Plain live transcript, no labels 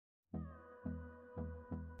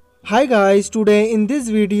Hi guys, today in this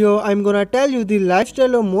video I'm gonna tell you the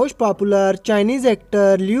lifestyle of most popular Chinese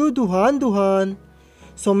actor Liu Duan Duan.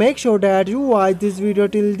 So make sure that you watch this video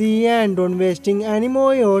till the end. Don't wasting any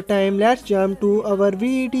more your time. Let's jump to our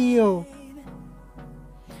video.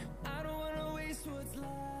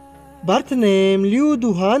 Birth name Liu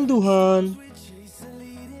Duan Duan.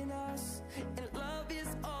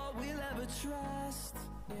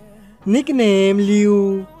 Nickname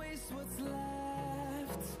Liu.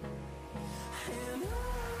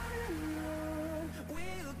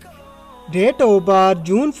 Date of birth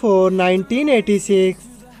June 4, 1986.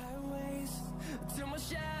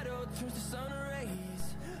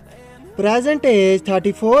 Present age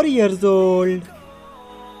 34 years old.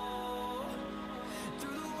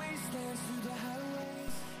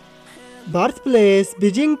 Birthplace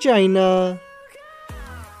Beijing, China.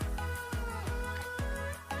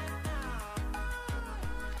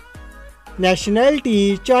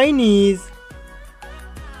 Nationality Chinese.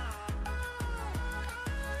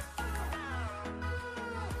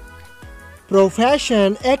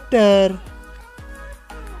 Profession actor.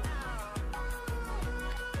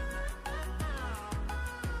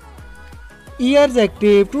 Years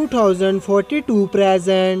active 2042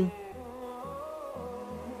 present.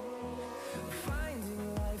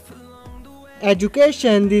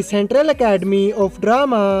 Education the Central Academy of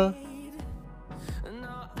Drama.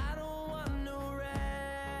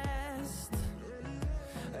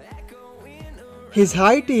 His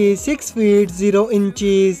height is 6 feet 0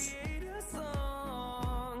 inches.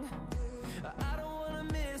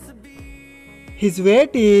 His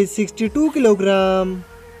weight is 62 kg.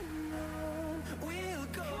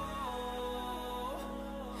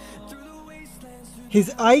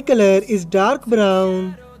 His eye color is dark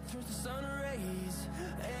brown.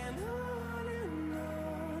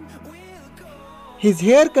 His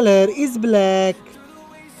hair color is black.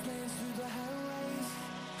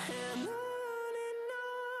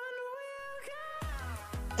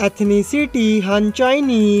 Ethnicity Han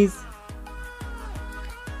Chinese.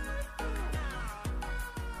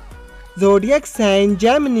 Zodiac sign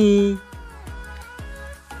Gemini.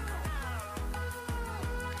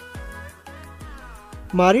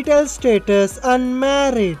 Marital status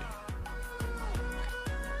unmarried.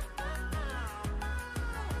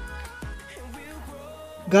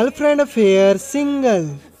 Girlfriend affair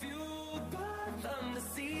single.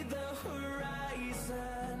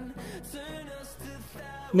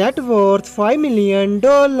 Net worth $5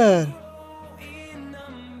 million.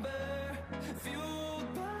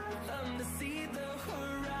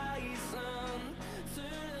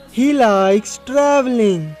 He likes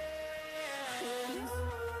traveling.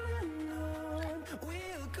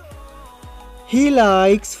 He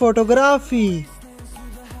likes photography.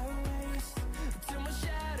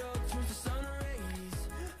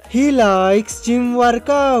 He likes gym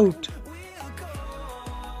workout.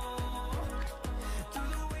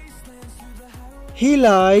 He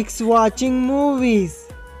likes watching movies.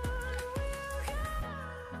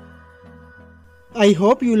 I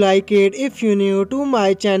hope you like it. If you new to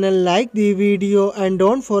my channel, like the video and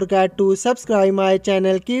don't forget to subscribe my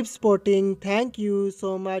channel. Keep supporting. Thank you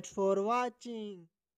so much for watching.